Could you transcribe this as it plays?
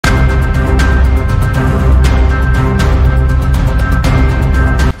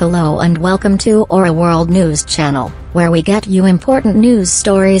and welcome to Aura World News Channel, where we get you important news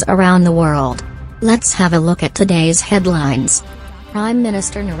stories around the world. Let's have a look at today's headlines. Prime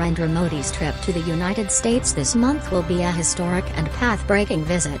Minister Narendra Modi's trip to the United States this month will be a historic and path-breaking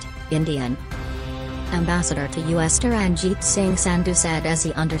visit, Indian Ambassador to U.S. Ranjit Singh Sandhu said as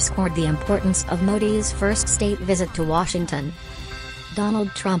he underscored the importance of Modi's first state visit to Washington. Donald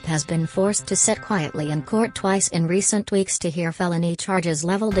Trump has been forced to sit quietly in court twice in recent weeks to hear felony charges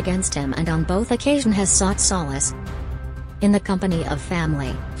leveled against him, and on both occasions has sought solace in the company of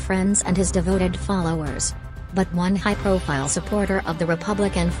family, friends and his devoted followers. But one high-profile supporter of the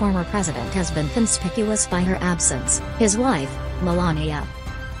Republican former president has been conspicuous by her absence, his wife, Melania.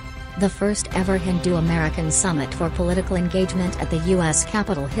 The first ever Hindu-American summit for political engagement at the U.S.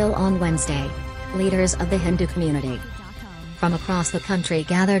 Capitol Hill on Wednesday. Leaders of the Hindu community from across the country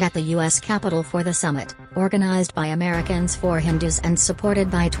gathered at the U.S. Capitol for the summit, organized by Americans for Hindus and supported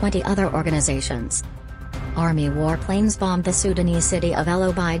by 20 other organizations. Army warplanes bombed the Sudanese city of El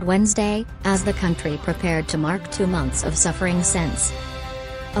Obeid Wednesday, as the country prepared to mark 2 months of suffering since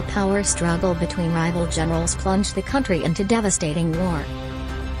a power struggle between rival generals plunged the country into devastating war.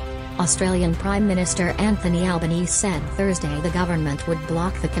 Australian Prime Minister Anthony Albanese said Thursday the government would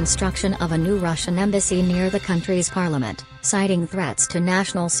block the construction of a new Russian embassy near the country's parliament, citing threats to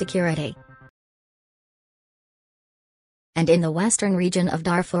national security. And in the western region of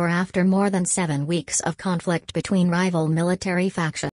Darfur, after more than 7 weeks of conflict between rival military factions,